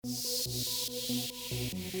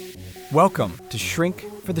Welcome to Shrink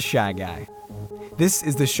for the Shy Guy. This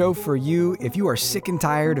is the show for you if you are sick and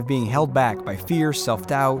tired of being held back by fear,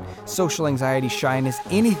 self-doubt, social anxiety, shyness,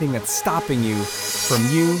 anything that's stopping you from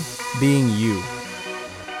you being you.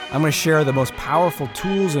 I'm going to share the most powerful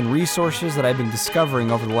tools and resources that I've been discovering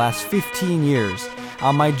over the last 15 years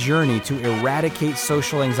on my journey to eradicate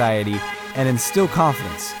social anxiety and instill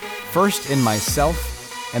confidence, first in myself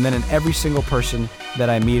and then in every single person that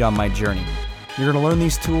I meet on my journey. You're going to learn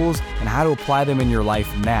these tools and how to apply them in your life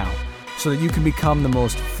now so that you can become the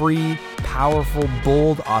most free, powerful,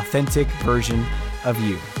 bold, authentic version of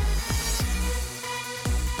you.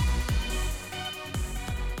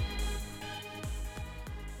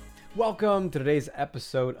 Welcome to today's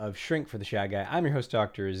episode of Shrink for the Shy Guy. I'm your host,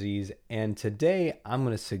 Dr. Aziz, and today I'm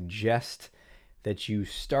going to suggest that you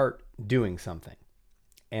start doing something.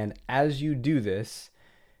 And as you do this,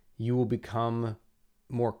 you will become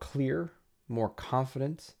more clear, more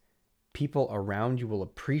confident. People around you will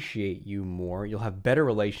appreciate you more. You'll have better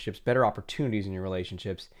relationships, better opportunities in your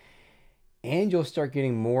relationships, and you'll start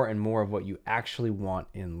getting more and more of what you actually want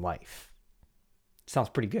in life. Sounds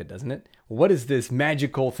pretty good, doesn't it? What is this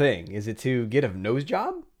magical thing? Is it to get a nose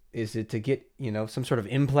job? Is it to get, some sort of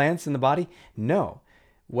implants in the body? No.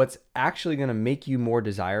 What's actually going to make you more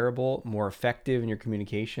desirable, more effective in your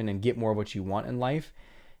communication, and get more of what you want in life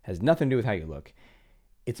has nothing to do with how you look.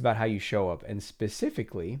 It's about how you show up. And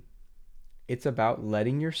specifically, it's about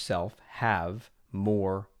letting yourself have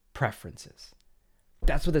more preferences.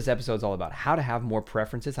 That's what this episode is all about. How to have more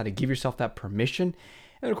preferences, how to give yourself that permission,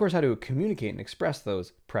 and of course, how to communicate and express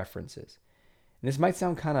those preferences. And this might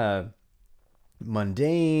sound kind of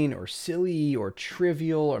mundane or silly or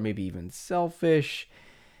trivial or maybe even selfish.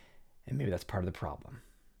 And maybe that's part of the problem.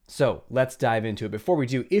 So let's dive into it. Before we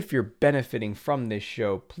do, if you're benefiting from this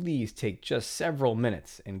show, please take just several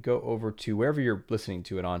minutes and go over to wherever you're listening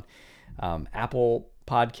to it on. Apple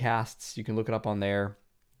Podcasts, you can look it up on there.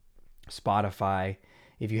 Spotify.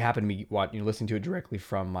 If you happen to be listening to it directly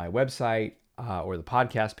from my website or the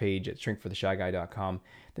podcast page at shrinkfortheshyguy.com,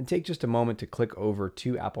 then take just a moment to click over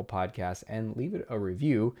to Apple Podcasts and leave it a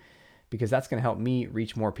review, because that's going to help me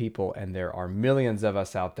reach more people. And there are millions of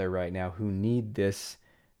us out there right now who need this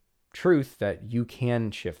truth that you can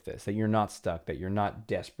shift this, that you're not stuck, that you're not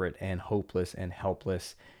desperate and hopeless and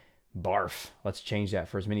helpless. Barf. Let's change that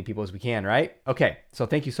for as many people as we can, right? Okay, so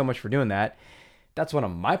thank you so much for doing that. That's one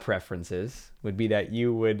of my preferences, would be that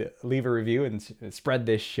you would leave a review and spread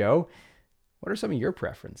this show. What are some of your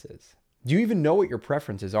preferences? Do you even know what your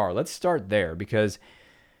preferences are? Let's start there, because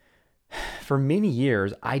for many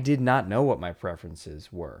years, I did not know what my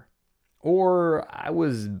preferences were. Or I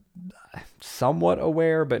was somewhat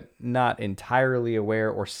aware, but not entirely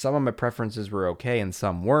aware, or some of my preferences were okay and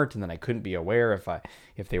some weren't, and then I couldn't be aware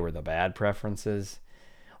if they were the bad preferences.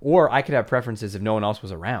 Or I could have preferences if no one else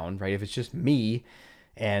was around, right? If it's just me,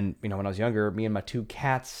 and when I was younger, me and my two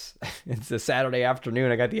cats, it's a Saturday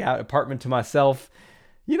afternoon, I got the apartment to myself.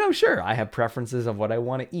 Sure, I have preferences of what I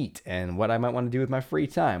want to eat and what I might want to do with my free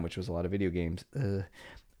time, which was a lot of video games.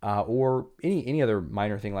 Or any other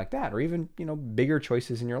minor thing like that, or even, bigger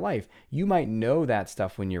choices in your life. You might know that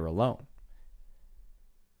stuff when you're alone.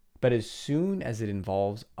 But as soon as it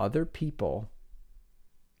involves other people,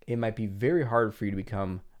 it might be very hard for you to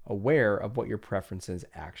become aware of what your preferences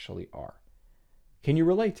actually are. Can you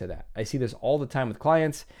relate to that? I see this all the time with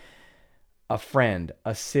clients, a friend,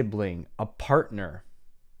 a sibling, a partner,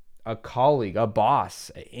 a colleague, a boss,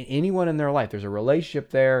 anyone in their life. There's a relationship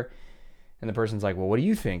there. And the person's like, well, what do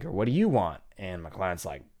you think? Or what do you want? And my client's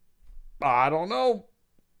like, I don't know.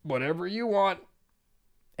 Whatever you want.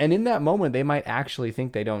 And in that moment, they might actually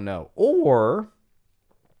think they don't know. Or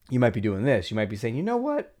you might be doing this. You might be saying, you know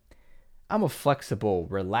what? I'm a flexible,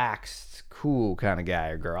 relaxed, cool kind of guy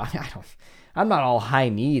or girl. I'm not all high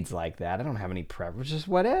needs like that. I don't have any preferences. Just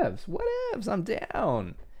whatevs. I'm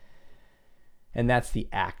down. And that's the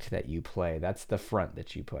act that you play. That's the front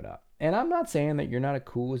that you put up. And I'm not saying that you're not a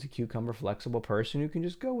cool as a cucumber, flexible person who can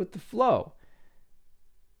just go with the flow.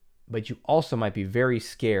 But you also might be very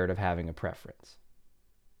scared of having a preference.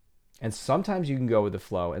 And sometimes you can go with the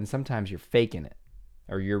flow, and sometimes you're faking it.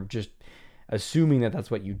 Or you're just assuming that that's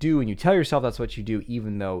what you do, and you tell yourself that's what you do,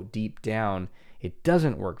 even though deep down it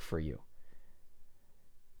doesn't work for you.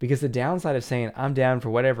 Because the downside of saying, I'm down for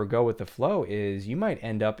whatever, go with the flow, is you might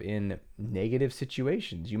end up in negative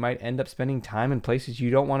situations. You might end up spending time in places you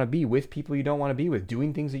don't want to be, with people you don't want to be with,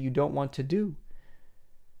 doing things that you don't want to do.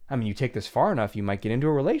 I mean, you take this far enough, you might get into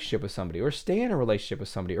a relationship with somebody, or stay in a relationship with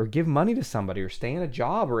somebody, or give money to somebody, or stay in a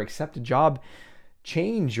job, or accept a job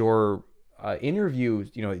change, or interview,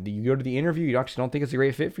 you go to the interview, you actually don't think it's a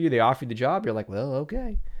great fit for you. They offer you the job. You're like, well,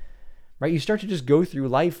 okay. Right? You start to just go through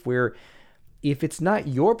life where if it's not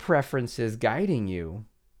your preferences guiding you,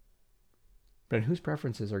 then whose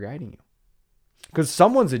preferences are guiding you? Because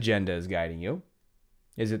someone's agenda is guiding you.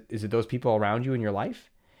 Is it those people around you in your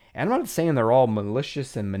life? And I'm not saying they're all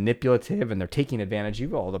malicious and manipulative and they're taking advantage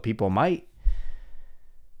of you, although people might.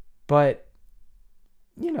 But,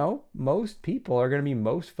 most people are going to be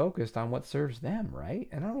most focused on what serves them, right?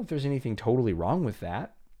 And I don't know if there's anything totally wrong with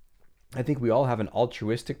that. I think we all have an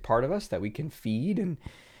altruistic part of us that we can feed and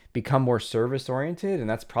become more service oriented. And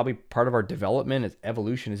that's probably part of our development as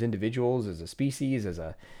evolution as individuals, as a species, as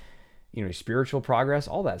a, spiritual progress,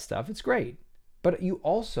 all that stuff. It's great. But you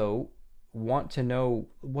also want to know,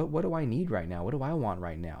 what do I need right now? What do I want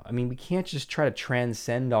right now? I mean, we can't just try to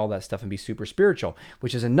transcend all that stuff and be super spiritual,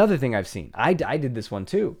 which is another thing I've seen. I did this one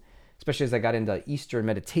too, especially as I got into Eastern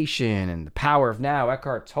meditation and the power of now,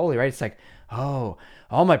 Eckhart Tolle, right? It's like, oh,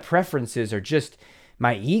 all my preferences are just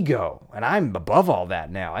my ego, and I'm above all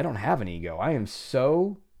that now. I don't have an ego. I am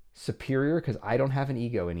so superior because I don't have an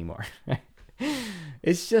ego anymore.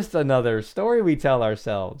 It's just another story we tell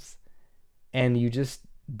ourselves. And you just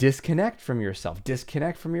disconnect from yourself,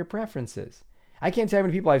 disconnect from your preferences. I can't tell you how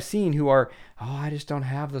many people I've seen who are, I just don't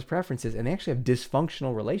have those preferences. And they actually have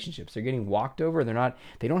dysfunctional relationships. They're getting walked over.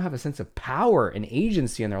 They don't have a sense of power and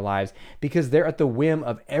agency in their lives because they're at the whim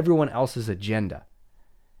of everyone else's agenda.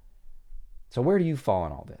 So where do you fall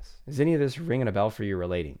in all this? Is any of this ringing a bell for you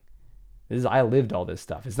relating? I lived all this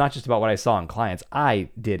stuff. It's not just about what I saw in clients. I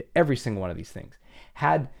did every single one of these things.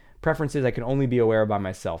 Had preferences I could only be aware of by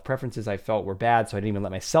myself. Preferences I felt were bad, so I didn't even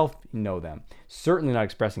let myself know them. Certainly not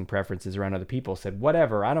expressing preferences around other people. Said,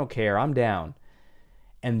 whatever, I don't care, I'm down.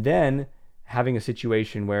 And then having a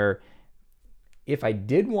situation where if I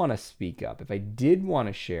did want to speak up, if I did want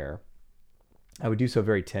to share, I would do so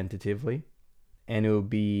very tentatively. And it would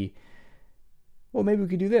be, well, maybe we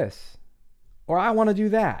could do this. Or I want to do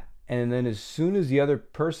that. And then as soon as the other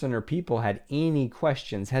person or people had any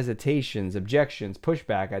questions, hesitations, objections,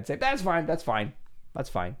 pushback, I'd say, that's fine.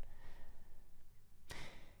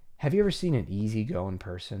 Have you ever seen an easygoing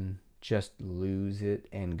person just lose it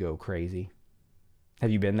and go crazy?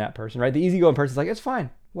 Have you been that person, right? The easygoing person's like, it's fine,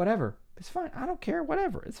 whatever. It's fine. I don't care,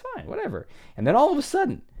 whatever. It's fine, whatever. And then all of a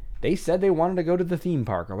sudden, they said they wanted to go to the theme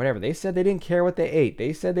park or whatever. They said they didn't care what they ate.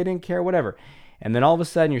 They said they didn't care, whatever. And then all of a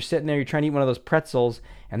sudden, you're sitting there, you're trying to eat one of those pretzels,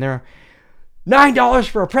 and they're $9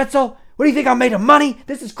 for a pretzel? What do you think I'm made of money?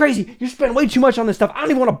 This is crazy. You spend way too much on this stuff. I don't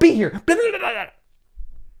even want to be here. Blah, blah, blah, blah.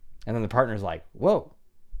 And then the partner's like, whoa.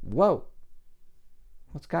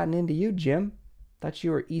 What's gotten into you, Jim? Thought you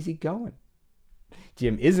were easygoing.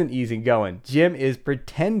 Jim isn't easygoing. Jim is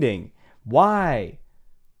pretending. Why?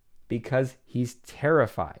 Because he's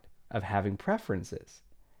terrified of having preferences.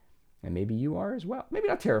 And maybe you are as well. Maybe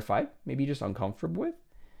not terrified. Maybe you're just uncomfortable with.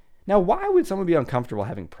 Now, why would someone be uncomfortable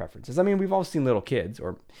having preferences? I mean, we've all seen little kids,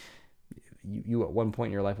 or you at one point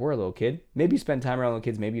in your life were a little kid. Maybe you spend time around little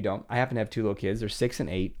kids. Maybe you don't. I happen to have two little kids. They're 6 and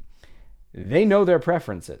 8. They know their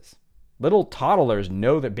preferences. Little toddlers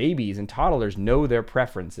know that babies and toddlers know their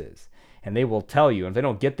preferences. And they will tell you. And if they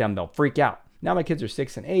don't get them, they'll freak out. Now my kids are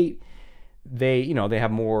 6 and 8. They have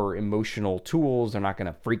more emotional tools. They're not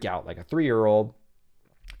going to freak out like a 3-year-old.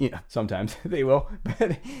 Sometimes they will,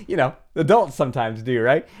 but adults sometimes do,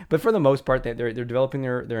 right? But for the most part, they're developing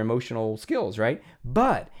their emotional skills, right?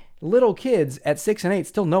 But little kids at 6 and 8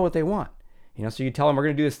 still know what they want. So you tell them we're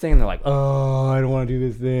going to do this thing, and they're like, oh, I don't want to do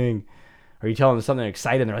this thing. Or you tell them something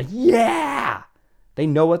exciting, and they're like, yeah! They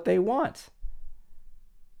know what they want.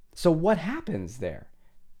 So what happens there?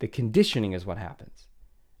 The conditioning is what happens.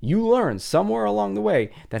 You learn somewhere along the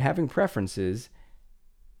way that having preferences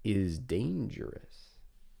is dangerous.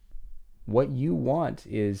 What you want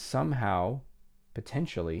is somehow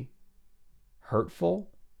potentially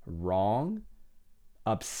hurtful, wrong,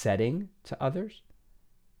 upsetting to others.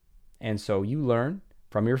 And so you learn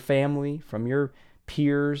from your family, from your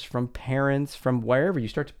peers, from parents, from wherever, you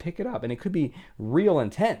start to pick it up. And it could be real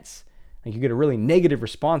intense. Like you get a really negative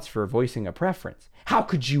response for voicing a preference. How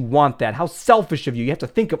could you want that? How selfish of you. You have to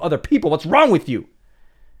think of other people. What's wrong with you?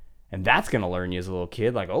 And that's going to learn you as a little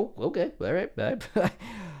kid. Like, oh, okay, all right.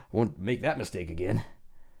 Won't make that mistake again.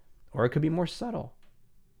 Or it could be more subtle.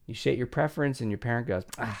 You state your preference and your parent goes,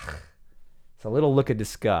 it's a little look of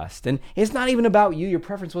disgust. And it's not even about you. Your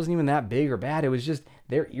preference wasn't even that big or bad. It was just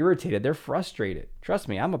they're irritated. They're frustrated. Trust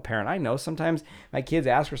me, I'm a parent. I know sometimes my kids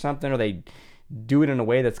ask for something or they do it in a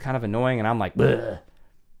way that's kind of annoying. And I'm like, bleh.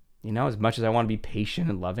 As much as I want to be patient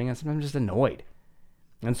and loving, and sometimes I'm just annoyed.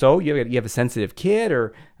 And so you have a sensitive kid,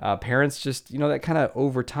 or parents just, that kind of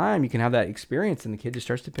over time, you can have that experience and the kid just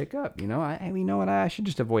starts to pick up, you know what, I should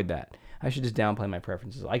just avoid that. I should just downplay my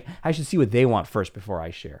preferences. I should see what they want first before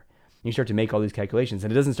I share. And you start to make all these calculations,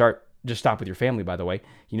 and it doesn't stop with your family, by the way.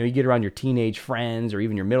 You get around your teenage friends or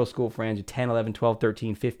even your middle school friends, your 10, 11, 12,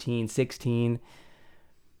 13, 15, 16.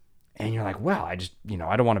 And you're like, well, I just,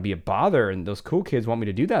 I don't want to be a bother. And those cool kids want me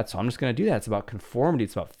to do that. So I'm just going to do that. It's about conformity.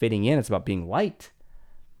 It's about fitting in. It's about being liked.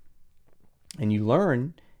 And you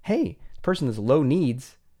learn, hey, this person is low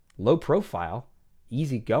needs, low profile,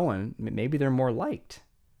 easy going. Maybe they're more liked.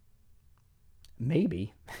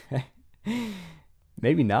 Maybe.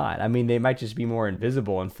 Maybe not. I mean, they might just be more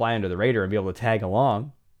invisible and fly under the radar and be able to tag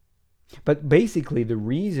along. But basically, the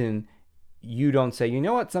reason you don't say, you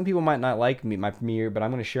know what, some people might not like me, but I'm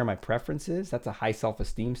going to share my preferences. That's a high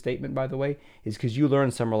self-esteem statement, by the way, is because you learn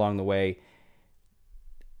somewhere along the way,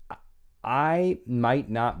 I might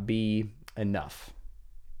not be enough.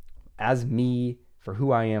 As me, for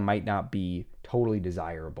who I am, might not be totally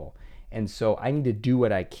desirable. And so I need to do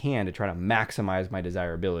what I can to try to maximize my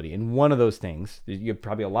desirability. And one of those things, you have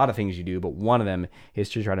probably a lot of things you do, but one of them is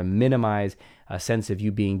to try to minimize a sense of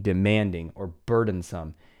you being demanding or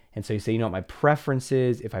burdensome. And so you say, my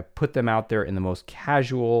preferences, if I put them out there in the most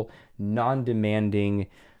casual, non-demanding,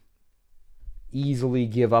 easily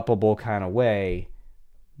give-upable kind of way,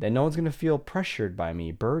 then no one's going to feel pressured by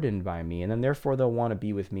me, burdened by me, and then therefore they'll want to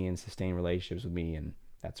be with me and sustain relationships with me and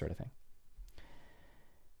that sort of thing.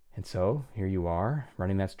 And so here you are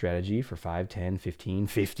running that strategy for 5, 10, 15,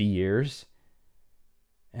 50 years,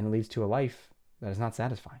 and it leads to a life that is not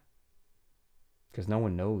satisfying because no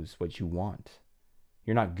one knows what you want.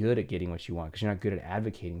 You're not good at getting what you want because you're not good at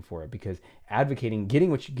advocating for it, because being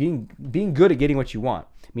good at getting what you want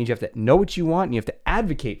means you have to know what you want and you have to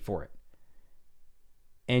advocate for it.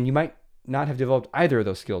 And you might not have developed either of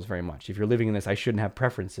those skills very much if you're living in this I shouldn't have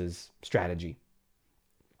preferences strategy.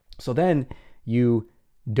 So then you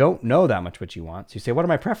don't know that much what you want. So you say, what are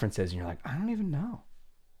my preferences? And you're like, I don't even know.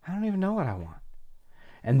 I don't even know what I want.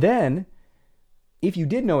 And then if you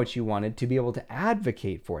did know what you wanted, to be able to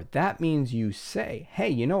advocate for it, that means you say, hey,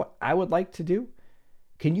 you know what I would like to do?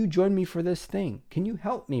 Can you join me for this thing? Can you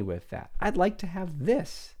help me with that? I'd like to have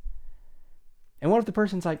this. And what if the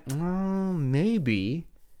person's like, maybe,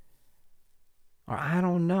 or I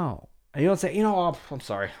don't know. And you don't say, I'm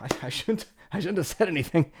sorry, I shouldn't have said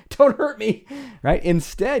anything. Don't hurt me, right?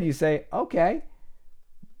 Instead, you say, okay,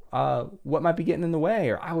 what might be getting in the way?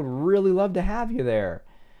 Or I would really love to have you there.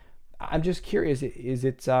 I'm just curious, is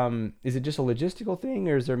it just a logistical thing,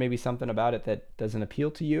 or is there maybe something about it that doesn't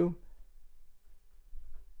appeal to you?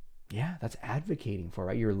 Yeah, that's advocating for,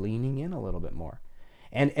 right? You're leaning in a little bit more.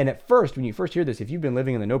 And at first, when you first hear this, if you've been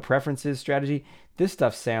living in the no preferences strategy, this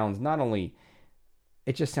stuff sounds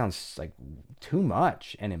it just sounds like too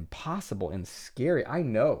much and impossible and scary. I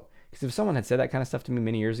know, because if someone had said that kind of stuff to me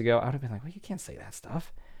many years ago, I would have been like, well, you can't say that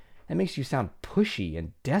stuff. That makes you sound pushy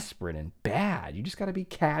and desperate and bad. You just got to be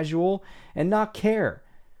casual and not care.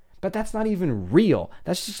 But that's not even real.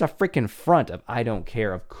 That's just a freaking front of I don't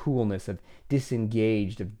care, of coolness, of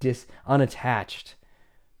disengaged, of unattached.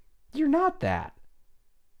 You're not that.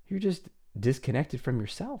 You're just disconnected from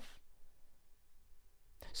yourself.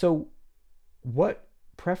 So what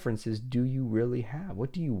preferences do you really have?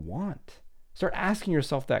 What do you want? Start asking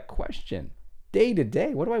yourself that question. Day to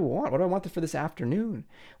day, what do I want? What do I want for this afternoon?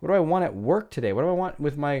 What do I want at work today? What do I want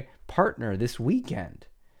with my partner this weekend?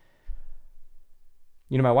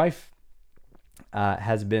 My wife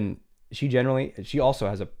she also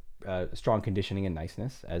has a strong conditioning and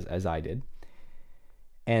niceness, as I did.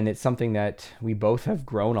 And it's something that we both have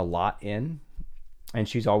grown a lot in. And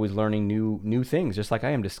she's always learning new things, just like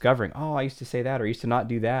I am discovering, I used to say that, or I used to not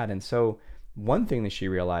do that. And so one thing that she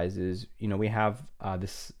realized is, we have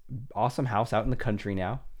this awesome house out in the country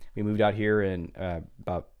now. We moved out here in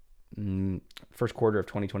about first quarter of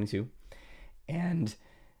 2022. And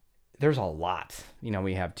there's a lot.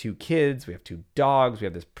 We have 2 kids, we have 2 dogs, we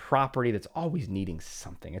have this property that's always needing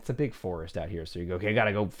something. It's a big forest out here. So you go, okay, I got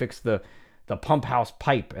to go fix the pump house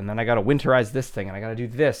pipe. And then I got to winterize this thing. And I got to do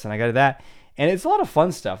this. And I got to that. And it's a lot of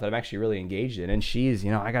fun stuff that I'm actually really engaged in. And she's,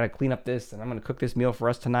 I got to clean up this, and I'm going to cook this meal for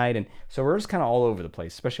us tonight. And so we're just kind of all over the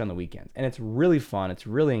place, especially on the weekends. And it's really fun. It's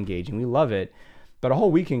really engaging. We love it. But a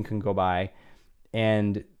whole weekend can go by,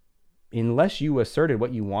 and unless you asserted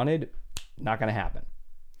what you wanted, not going to happen.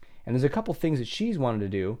 And there's a couple things that she's wanted to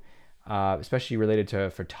do, especially related to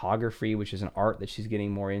photography, which is an art that she's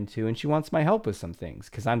getting more into. And she wants my help with some things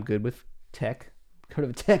because I'm good with tech. kind of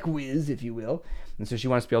a tech whiz, if you will. And so she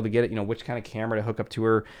wants to be able to get it, which kind of camera to hook up to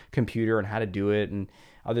her computer and how to do it and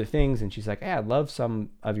other things. And she's like, hey, I'd love some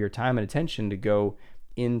of your time and attention to go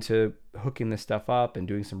into hooking this stuff up and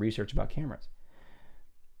doing some research about cameras.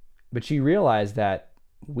 But she realized that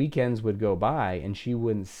weekends would go by and she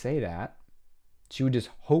wouldn't say that. She would just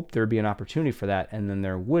hope there'd be an opportunity for that, and then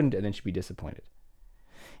there wouldn't, and then she'd be disappointed.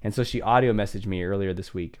 And so she audio messaged me earlier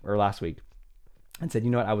this week or last week and said, you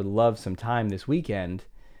know what, I would love some time this weekend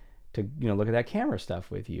to look at that camera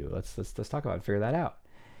stuff with you. Let's talk about it and figure that out.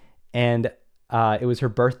 And it was her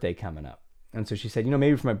birthday coming up. And so she said,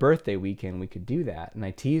 maybe for my birthday weekend we could do that. And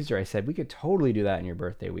I teased her. I said, we could totally do that in your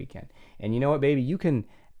birthday weekend. And you know what, baby, you can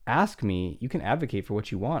ask me, you can advocate for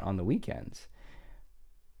what you want on the weekends.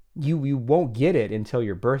 You won't get it until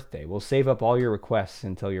your birthday. We'll save up all your requests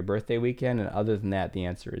until your birthday weekend. And other than that, the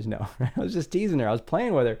answer is no. I was just teasing her. I was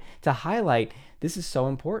playing with her to highlight this is so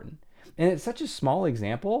important. And it's such a small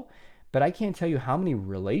example, but I can't tell you how many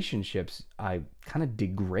relationships I kind of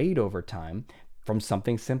degrade over time from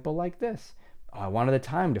something simple like this. I wanted the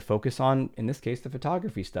time to focus on, in this case, the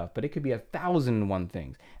photography stuff, but it could be 1,001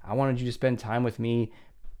 things. I wanted you to spend time with me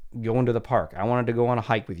going to the park. I wanted to go on a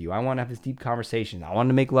hike with you. I want to have this deep conversation. I wanted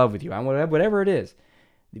to make love with you. I want whatever it is.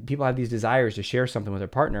 People have these desires to share something with their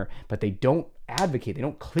partner, but they don't advocate. They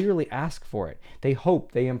don't clearly ask for it. They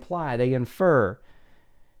hope, they imply, they infer.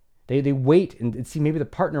 They wait and see, maybe the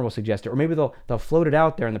partner will suggest it, or maybe they'll float it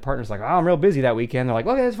out there and the partner's like, oh, I'm real busy that weekend. They're like,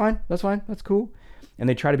 okay, that's fine, that's cool. And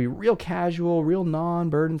they try to be real casual, real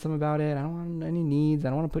non-burdensome about it. I don't want any needs. I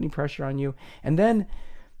don't want to put any pressure on you. And then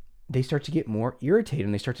they start to get more irritated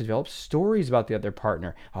and they start to develop stories about the other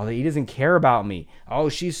partner. Oh, he doesn't care about me. Oh,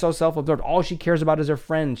 she's so self-absorbed. All she cares about is her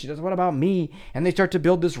friends. She does, what about me? And they start to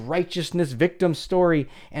build this righteousness victim story.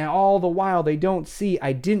 And all the while they don't see,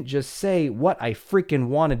 I didn't just say what I freaking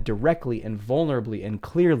wanted directly and vulnerably and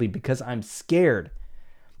clearly because I'm scared.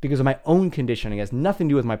 Because of my own conditioning. It has nothing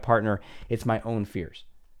to do with my partner. It's my own fears.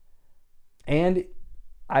 And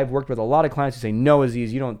I've worked with a lot of clients who say, no,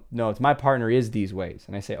 Aziz, you don't know. It's my partner is these ways.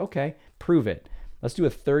 And I say, okay, prove it. Let's do a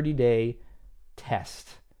 30-day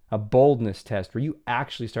test, a boldness test where you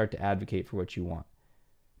actually start to advocate for what you want.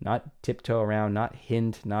 Not tiptoe around, not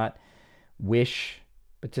hint, not wish,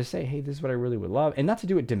 but to say, hey, this is what I really would love. And not to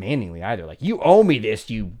do it demandingly either. Like, you owe me this.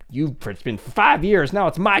 It's been 5 years. Now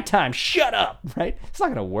it's my time. Shut up, right? It's not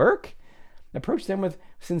going to work. Approach them with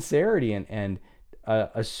sincerity and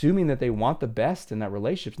assuming that they want the best in that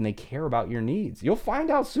relationship and they care about your needs. You'll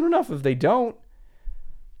find out soon enough if they don't.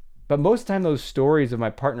 But most of the time, those stories of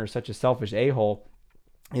my partner such a selfish a-hole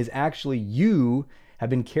is actually you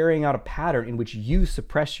have been carrying out a pattern in which you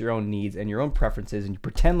suppress your own needs and your own preferences and you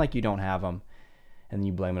pretend like you don't have them and then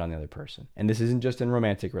you blame it on the other person. And this isn't just in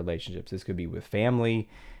romantic relationships. This could be with family,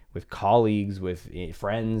 with colleagues, with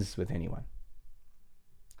friends, with anyone.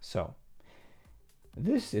 So,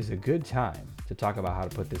 this is a good time to talk about how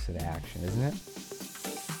to put this into action, isn't it?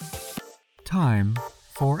 Time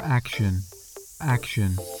for action.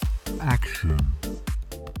 Action. Action.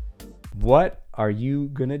 What are you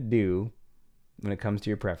going to do when it comes to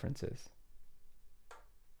your preferences?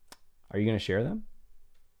 Are you going to share them?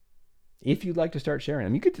 If you'd like to start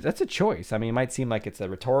sharing them, that's a choice. I mean, it might seem like it's a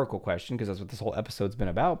rhetorical question because that's what this whole episode's been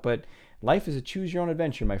about, but life is a choose your own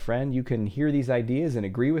adventure, my friend. You can hear these ideas and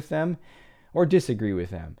agree with them or disagree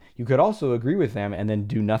with them. You could also agree with them and then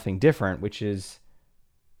do nothing different, which is,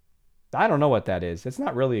 I don't know what that is. It's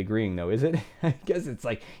not really agreeing though, is it? I guess it's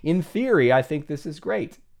like, in theory, I think this is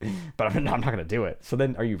great, but I'm not going to do it. So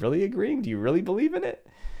then are you really agreeing? Do you really believe in it?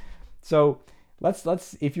 So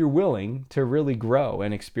let's, if you're willing to really grow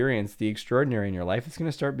and experience the extraordinary in your life, it's going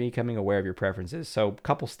to start becoming aware of your preferences. So a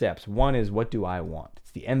couple steps. One is, what do I want?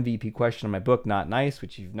 It's the MVP question in my book, Not Nice,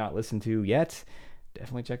 which you've not listened to yet.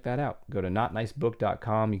 Definitely check that out. Go to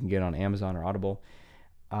notnicebook.com. You can get it on Amazon or Audible.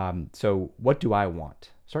 So what do I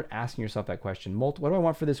want? Start asking yourself that question. What do I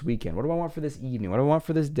want for this weekend? What do I want for this evening? What do I want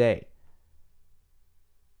for this day?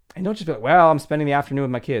 And don't just be like, well, I'm spending the afternoon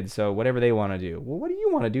with my kids, so whatever they want to do. Well, what do you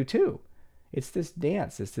want to do too? It's this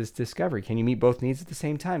dance. It's this discovery. Can you meet both needs at the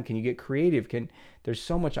same time? Can you get creative? There's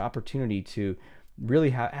so much opportunity to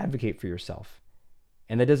really advocate for yourself.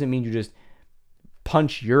 And that doesn't mean you just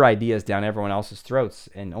punch your ideas down everyone else's throats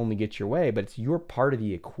and only get your way, but it's your part of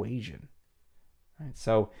the equation. All right,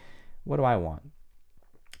 so what do I want?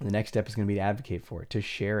 The next step is going to be to advocate for it, to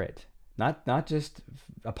share it. Not just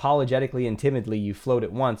apologetically and timidly you float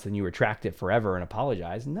it once and you retract it forever and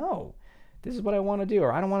apologize. No, this is what I want to do,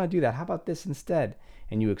 or I don't want to do that. How about this instead?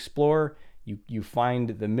 And you explore, you find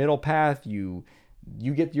the middle path, you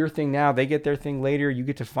get your thing now, they get their thing later. You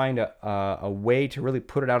get to find a way to really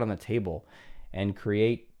put it out on the table and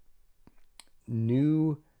create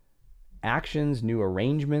new actions, new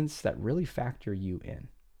arrangements that really factor you in.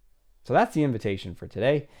 So that's the invitation for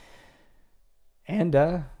today. And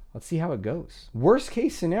let's see how it goes. Worst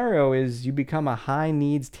case scenario is you become a high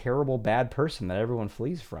needs, terrible, bad person that everyone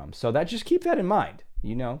flees from. So just keep that in mind.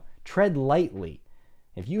 Tread lightly.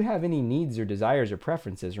 If you have any needs or desires or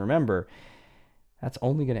preferences, remember, that's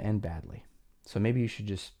only going to end badly. So maybe you should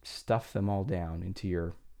just stuff them all down into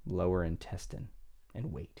your lower intestine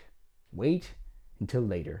and wait. Wait until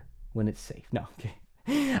later when it's safe. No, okay.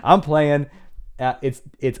 I'm playing.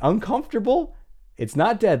 It's uncomfortable. It's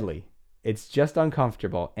not deadly. It's just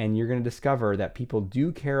uncomfortable. And you're going to discover that people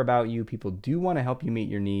do care about you. People do want to help you meet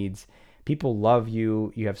your needs. People love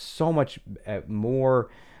you. You have so much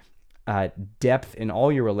more depth in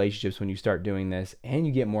all your relationships when you start doing this, and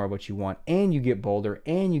you get more of what you want, and you get bolder,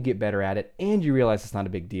 and you get better at it, and you realize it's not a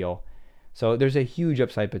big deal. So there's a huge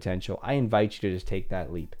upside potential. I invite you to just take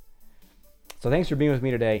that leap. So thanks for being with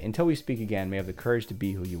me today. Until we speak again, may you have the courage to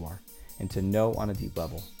be who you are and to know on a deep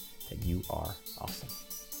level that you are awesome.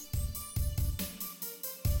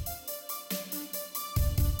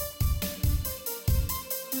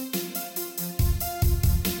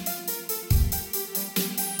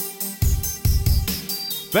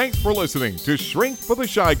 Thanks for listening to Shrink for the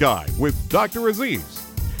Shy Guy with Dr. Aziz.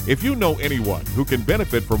 If you know anyone who can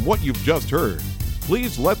benefit from what you've just heard,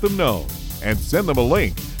 please let them know and send them a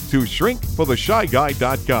link to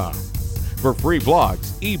shrinkfortheshyguy.com. For free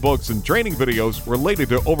blogs, ebooks, and training videos related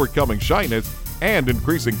to overcoming shyness and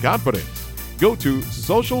increasing confidence, go to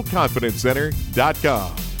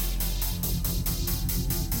socialconfidencecenter.com.